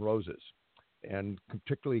Long-Stemmed Roses, and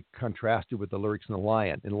particularly contrasted with the lyrics in The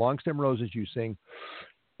Lion. In Long-Stemmed Roses, you sing,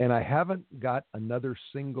 "And I haven't got another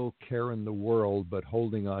single care in the world but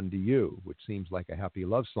holding on to you," which seems like a happy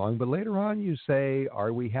love song. But later on you say,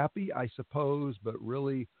 "Are we happy? I suppose, but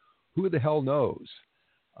really, who the hell knows?"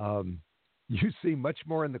 You seem much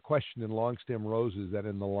more in the question in Long-Stemmed Roses than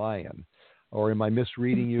in The Lion. Or am I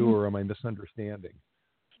misreading you, or am I misunderstanding?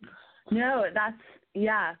 No,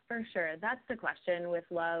 yeah, for sure. That's the question with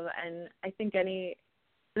love. And I think that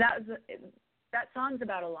song's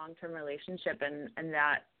about a long-term relationship, and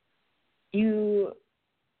that you,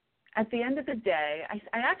 at the end of the day, I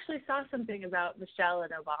actually saw something about Michelle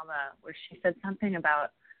and Obama where she said something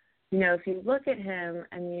about, if you look at him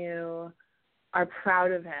and you are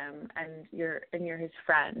proud of him and you're his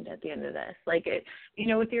friend at the end of this, with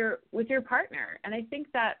your partner. And I think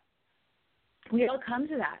that we all come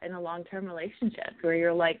to that in a long-term relationship where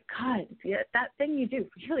you're like, God, that thing you do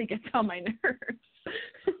really gets on my nerves.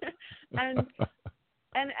 and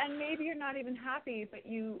maybe you're not even happy, but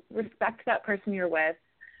you respect that person you're with,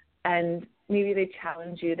 and maybe they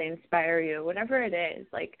challenge you, they inspire you, whatever it is.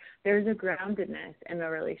 There's a groundedness in the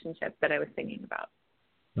relationship that I was thinking about.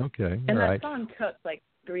 Okay, and all that right. song took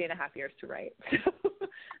 3.5 years to write. So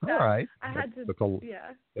all right. I had to,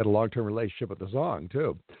 had a long-term relationship with the song,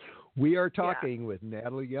 too. We are talking with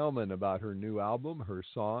Natalie Gelman about her new album, her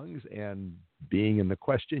songs, and being in the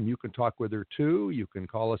question. You can talk with her, too. You can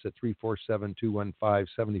call us at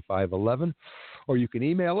 347-215-7511, or you can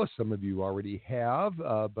email us. Some of you already have,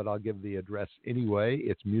 but I'll give the address anyway.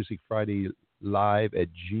 It's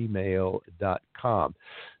musicfridaylive@gmail.com.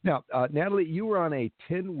 Now, Natalie, you were on a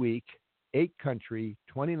 10-week, 8-country,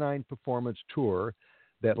 29-performance tour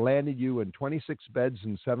that landed you in 26 beds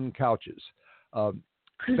and 7 couches.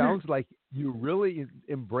 Sounds like you really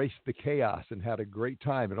embraced the chaos and had a great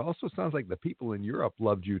time. It also sounds like the people in Europe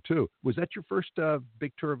loved you, too. Was that your first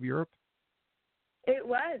big tour of Europe? It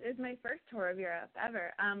was. It was my first tour of Europe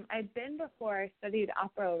ever. I'd been before. I studied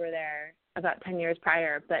opera over there about 10 years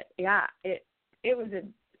prior. But, yeah, it was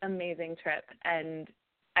an amazing trip, and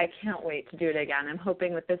I can't wait to do it again. I'm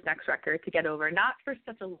hoping with this next record to get over, not for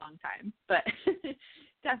such a long time, but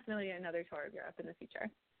definitely another tour of Europe in the future.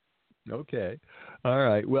 Okay. All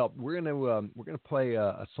right. Well, we're gonna play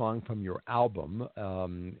a song from your album,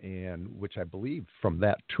 and which I believe from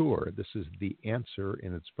that tour. This is The Answer,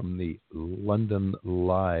 and it's from the London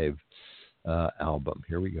Live album.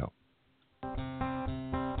 Here we go.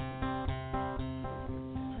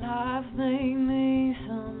 Life made me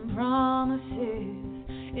some promises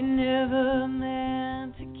it never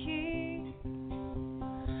meant to keep.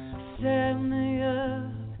 Set me up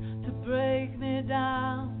to break me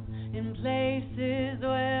down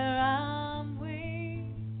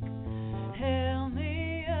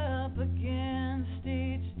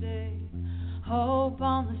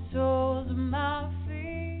on the soles of my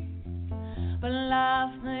feet, but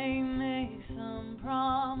life made me some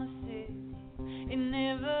promises it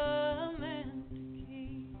never meant to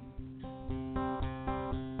keep.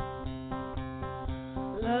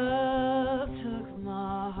 Love took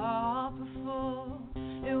my heart before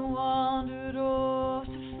it wandered off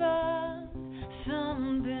to find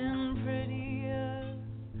something prettier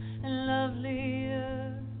and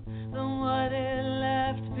lovelier than what it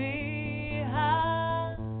left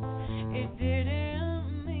behind. It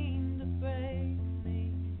didn't mean to break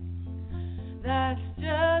me, that's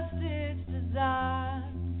just its design.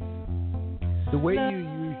 The way you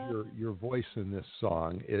use your voice in this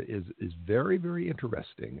song is very, very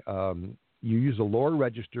interesting. You use a lower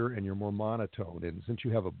register and you're more monotone. And since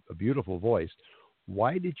you have a beautiful voice,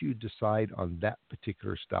 why did you decide on that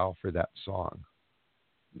particular style for that song?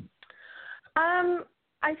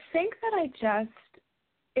 I think that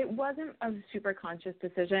it wasn't a super conscious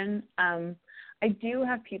decision. I do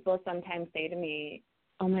have people sometimes say to me,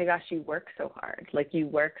 oh my gosh, you work so hard. Like, you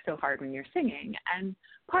work so hard when you're singing. And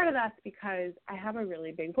part of that's because I have a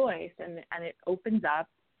really big voice and it opens up,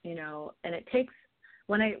 and it takes,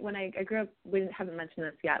 when I grew up, we haven't mentioned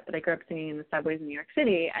this yet, but I grew up singing in the subways in New York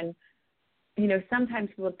City. And, sometimes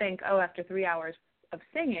people think, oh, after 3 hours of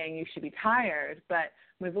singing, you should be tired, but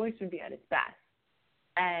my voice would be at its best.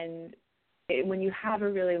 And when you have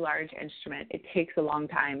a really large instrument, it takes a long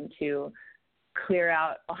time to clear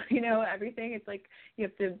out, everything. It's like you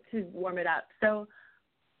have to warm it up. So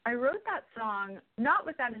I wrote that song not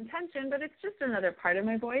with that intention, but it's just another part of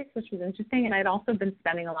my voice, which was interesting. And I'd also been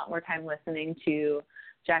spending a lot more time listening to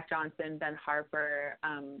Jack Johnson, Ben Harper,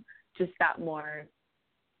 just that more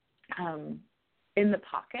in the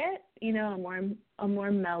pocket, a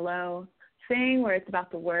more mellow thing where it's about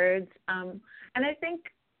the words. And I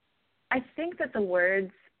think that the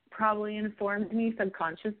words probably informed me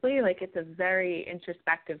subconsciously. Like, it's a very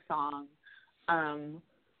introspective song.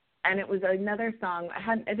 And it was another song.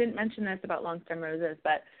 I didn't mention this about Long Stem Roses,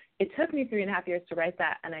 but it took me 3.5 years to write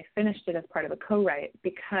that, and I finished it as part of a co-write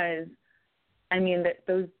because,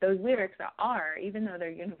 those lyrics are, even though they're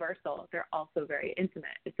universal, they're also very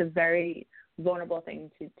intimate. It's a very vulnerable thing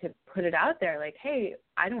to put it out there. Like, hey,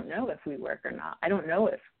 I don't know if we work or not. I don't know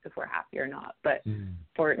if we're happy or not, but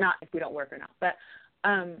or not if we don't work or not. But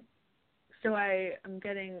so I'm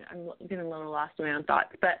getting a little lost in my own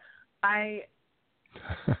thoughts. But I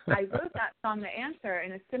wrote that song, The Answer,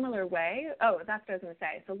 in a similar way. Oh, that's what I was going to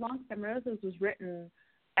say. So Long Stem Roses was written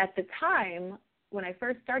at the time when I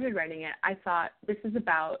first started writing it. I thought, this is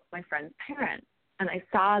about my friend's parents. And I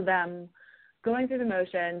saw them going through the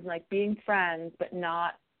motions, like being friends, but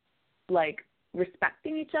not like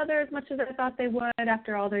respecting each other as much as I thought they would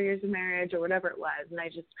after all their years of marriage or whatever it was. And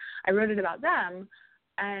I wrote it about them,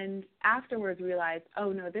 and afterwards realized,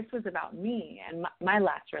 oh no, this was about me and my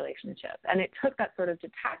last relationship. And it took that sort of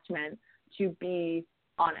detachment to be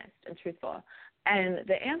honest and truthful. And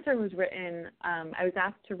The Answer was written, I was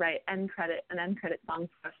asked to write an end credit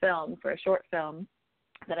song for a short film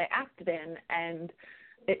that I acted in, and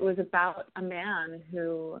it was about a man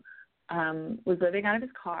who was living out of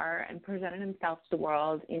his car and presented himself to the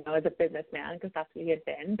world, as a businessman, because that's what he had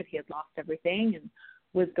been, but he had lost everything and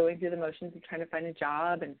was going through the motions of trying to find a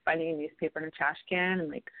job and finding a newspaper in a trash can and,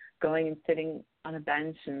 like, going and sitting on a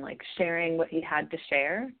bench and, like, sharing what he had to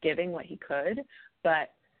share, giving what he could.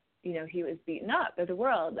 But, he was beaten up by the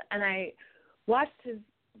world. And I watched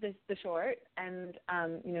the short and,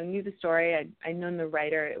 knew the story. I'd known the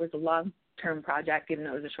writer. It was a long-term project, even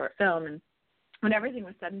though it was a short film. And when everything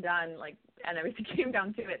was said and done, and everything came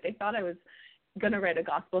down to it, they thought I was going to write a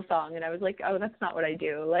gospel song. And I was like, oh, that's not what I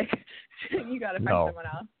do. Like, you got to find someone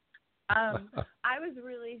else. I was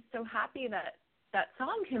really so happy that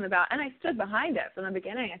song came about, and I stood behind it from the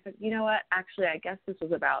beginning. I said, you know what? Actually, I guess this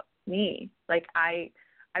was about me. Like, I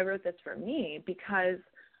wrote this for me because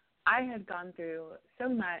I had gone through so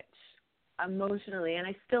much emotionally, and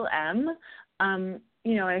I still am.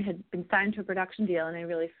 I had been signed to a production deal, and I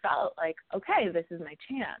really felt like, okay, this is my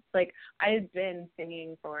chance. Like, I had been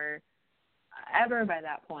singing for ever by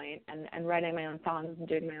that point and writing my own songs and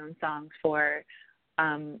doing my own songs for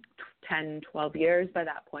 10, 12 years by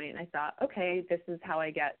that point. And I thought, okay, this is how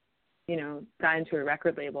I get, signed to a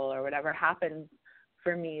record label or whatever happens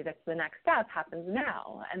for me. That's the next step happens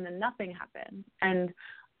now. And then nothing happened. And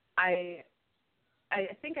I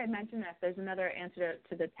think I mentioned this. There's another antidote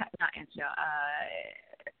to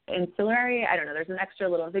ancillary. I don't know. There's an extra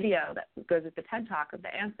little video that goes with the TED Talk of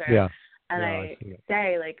The Answer. Yeah. And I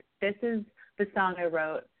say, like, this is the song I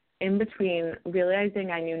wrote in between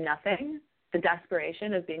realizing I knew nothing the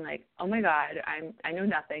desperation of being like, oh my God, I know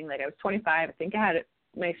nothing. Like I was 25. I think I had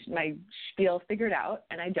my spiel figured out,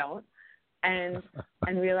 and I don't. And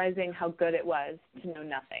realizing how good it was to know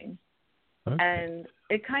nothing. Okay. And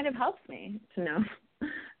it kind of helps me to know.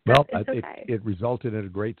 Well, okay. it resulted in a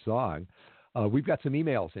great song. We've got some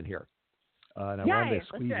emails in here, and I wanted to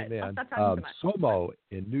squeeze them in. Somo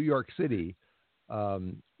in New York City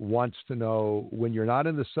wants to know, when you're not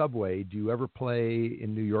in the subway, do you ever play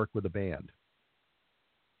in New York with a band?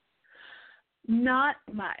 Not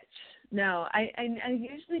much. No, I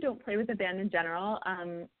usually don't play with a band in general.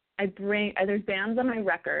 There's bands on my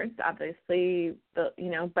records, obviously, but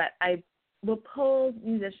I will pull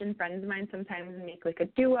musician friends of mine sometimes and make like a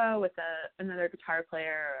duo with another guitar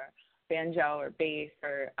player or banjo or bass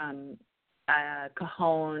or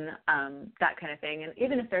cajon, that kind of thing. And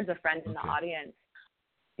even if there's a friend in the audience,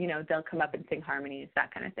 they'll come up and sing harmonies,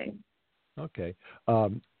 that kind of thing. Okay.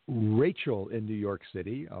 Rachel in New York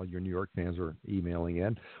City, all your New York fans are emailing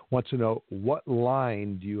in, wants to know, what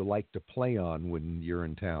line do you like to play on when you're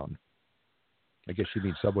in town? I guess you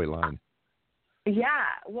mean subway line. Yeah,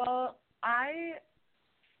 well, I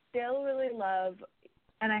still really love,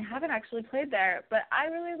 and I haven't actually played there, but I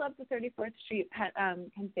really love the 34th Street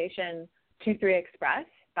Penn Station 2-3 Express.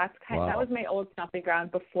 That was my old stomping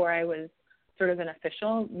ground before I was sort of an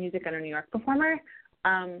official Music in New York performer.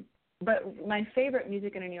 But my favorite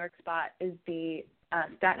Music in New York spot is the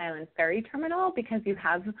Staten Island Ferry Terminal, because you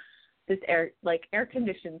have this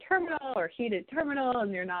air-conditioned terminal or heated terminal,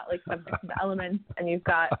 and you're not subject to the elements, and you've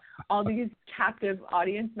got all these captive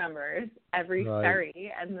audience members every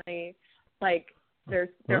ferry, and they're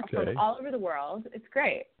from all over the world. It's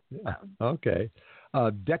great. Yeah. So. Okay.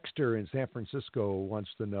 Dexter in San Francisco wants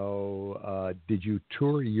to know, did you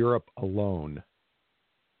tour Europe alone?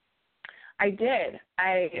 I did.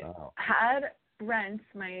 I had Brent,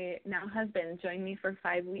 my now husband, join me for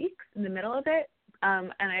 5 weeks in the middle of it.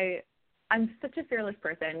 And I'm such a fearless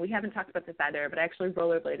person. We haven't talked about this either, but I actually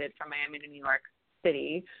rollerbladed from Miami to New York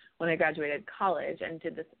City when I graduated college and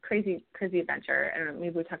did this crazy, crazy adventure. And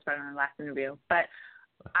maybe we talked about it in our last interview. But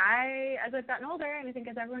as I've gotten older, and I think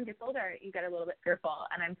as everyone gets older, you get a little bit fearful.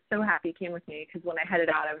 And I'm so happy he came with me, because when I headed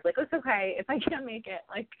out, I was like, it's okay if I can't make it.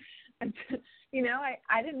 I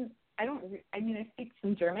speak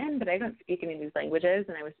some German, but I don't speak any of these languages.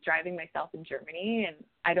 And I was driving myself in Germany,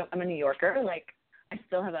 and I'm a New Yorker. I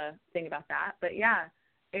still have a thing about that. But yeah,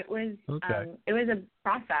 it was a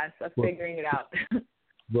process of figuring it out.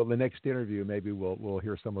 Well, the next interview, maybe we'll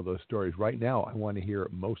hear some of those stories. Right now, I want to hear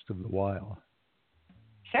Most of the While.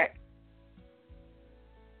 Sure.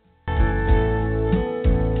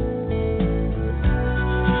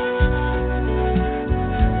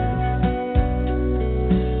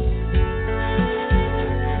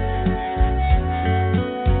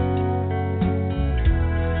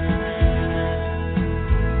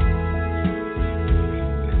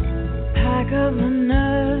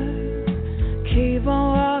 Keep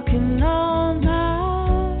on walking all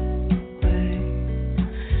night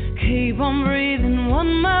way. Keep on breathing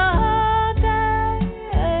one more day.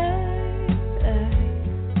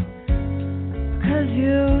 'Cause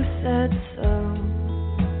you said so.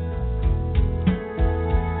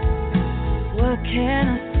 What can I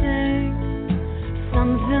sing?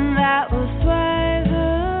 Something that will sway the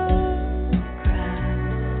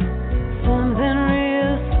crowd. Something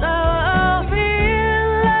real slow.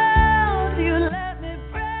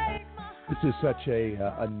 This is such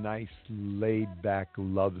a nice, laid-back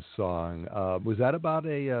love song. Was that about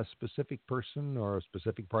a specific person or a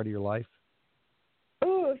specific part of your life?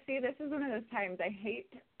 Oh, see, this is one of those times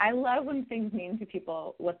I love when things mean to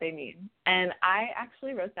people what they mean. And I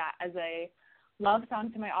actually wrote that as a love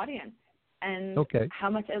song to my audience, and how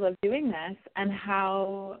much I love doing this, and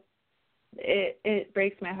how it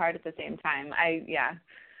breaks my heart at the same time.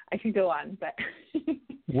 I could go on, but...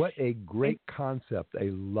 What a great concept, a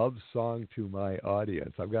love song to my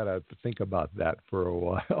audience. I've got to think about that for a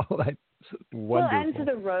while. That's wonderful. Well, and to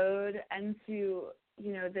the road, and to,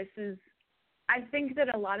 I think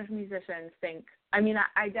that a lot of musicians think,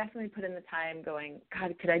 I definitely put in the time going,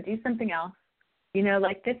 God, could I do something else?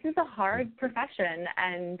 This is a hard profession,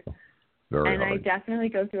 and hard. I definitely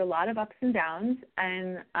go through a lot of ups and downs,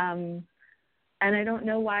 and I don't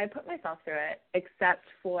know why I put myself through it, except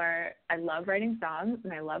for I love writing songs,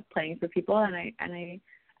 and I love playing for people, and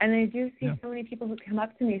I do see so many people who come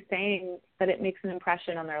up to me saying that it makes an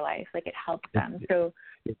impression on their life, it helps them.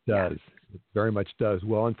 It does. It very much does.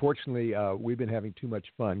 Well, unfortunately, we've been having too much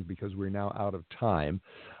fun because we're now out of time.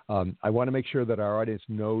 I want to make sure that our audience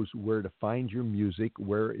knows where to find your music.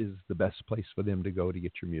 Where is the best place for them to go to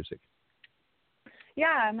get your music?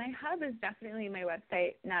 Yeah, my hub is definitely my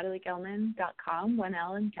website, nataliegelman.com,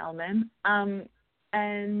 1L in Gelman.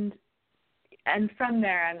 And from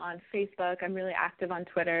there, I'm on Facebook. I'm really active on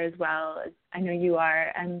Twitter as well, as I know you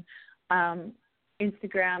are. And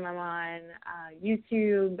Instagram, I'm on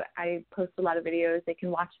YouTube. I post a lot of videos. They can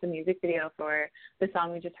watch the music video for the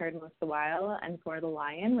song we just heard, Most of the While, and for The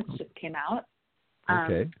Lion, which just came out.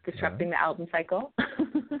 Disrupting the album cycle.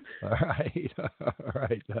 All right. All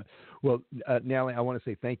right. Well, Natalie, I want to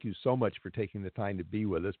say thank you so much for taking the time to be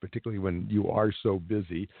with us, particularly when you are so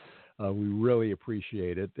busy. We really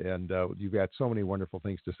appreciate it. And you've got so many wonderful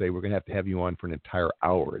things to say. We're going to have you on for an entire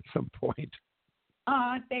hour at some point.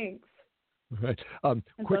 Thanks. Right.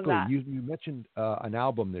 Quickly, you mentioned an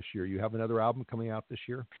album this year. You have another album coming out this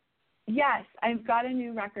year? Yes. I've got a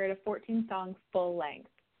new record, a 14-song full length.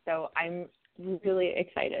 So I'm really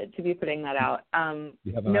excited to be putting that out.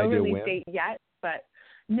 You have an no idea release when? date yet, but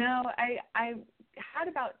no, I had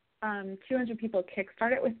about 200 people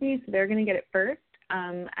kickstart it with me, so they're going to get it first,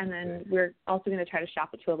 and then we're also going to try to shop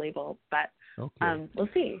it to a label, but we'll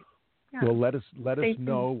see. Yeah. Well, let us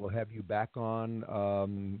know. We'll have you back on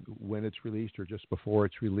when it's released or just before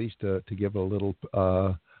it's released to give a little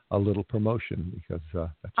promotion, because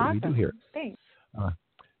that's what we do here. Thanks.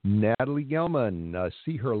 Natalie Gelman,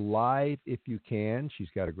 see her live if you can. She's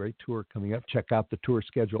got a great tour coming up. Check out the tour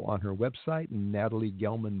schedule on her website,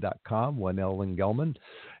 nataliegelman.com, 1L in Gelman.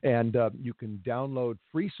 And you can download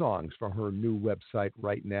free songs from her new website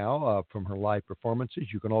right now from her live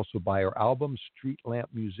performances. You can also buy her album, Street Lamp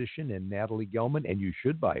Musician and Natalie Gelman, and you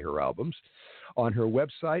should buy her albums on her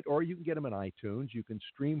website, or you can get them on iTunes. You can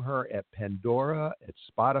stream her at Pandora, at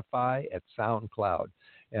Spotify, at SoundCloud.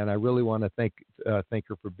 And I really want to thank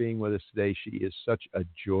her for being with us today. She is such a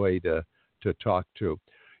joy to talk to.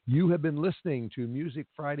 You have been listening to Music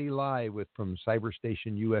Friday Live from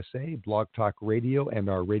Cyberstation USA, Blog Talk Radio, and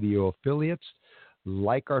our radio affiliates.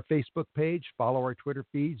 Like our Facebook page, follow our Twitter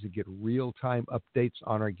feeds to get real-time updates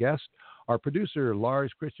on our guests. Our producer,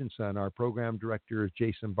 Lars Christensen. Our program director is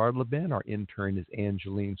Jason Bartleben. Our intern is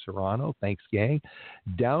Angeline Serrano. Thanks, gang.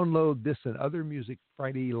 Download this and other Music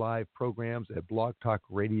Friday Live programs at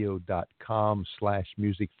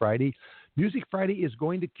blogtalkradio.com/Music Friday. Music Friday is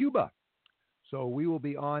going to Cuba. So we will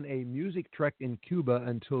be on a music trek in Cuba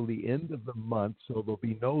until the end of the month. So there'll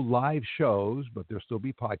be no live shows, but there'll still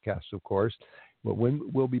be podcasts, of course. But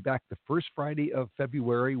we'll be back the first Friday of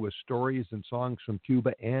February with stories and songs from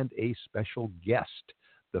Cuba and a special guest,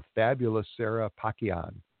 the fabulous Sarah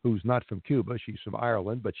Pakian, who's not from Cuba. She's from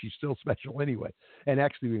Ireland, but she's still special anyway. And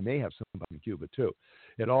actually, we may have somebody from Cuba, too.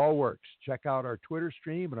 It all works. Check out our Twitter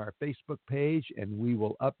stream and our Facebook page, and we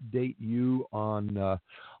will update you on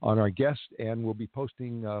our guests, and we'll be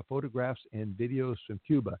posting photographs and videos from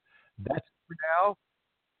Cuba. That's it for now.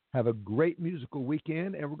 Have a great musical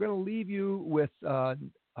weekend, and we're going to leave you with a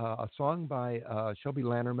song by Shelby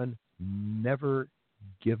Lanterman, Never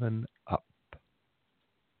Given Up.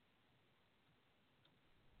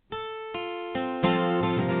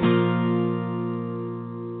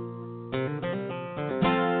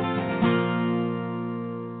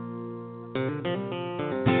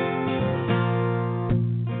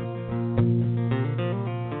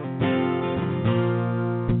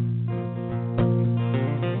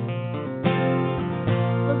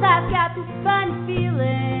 I've got this funny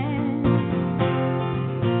feeling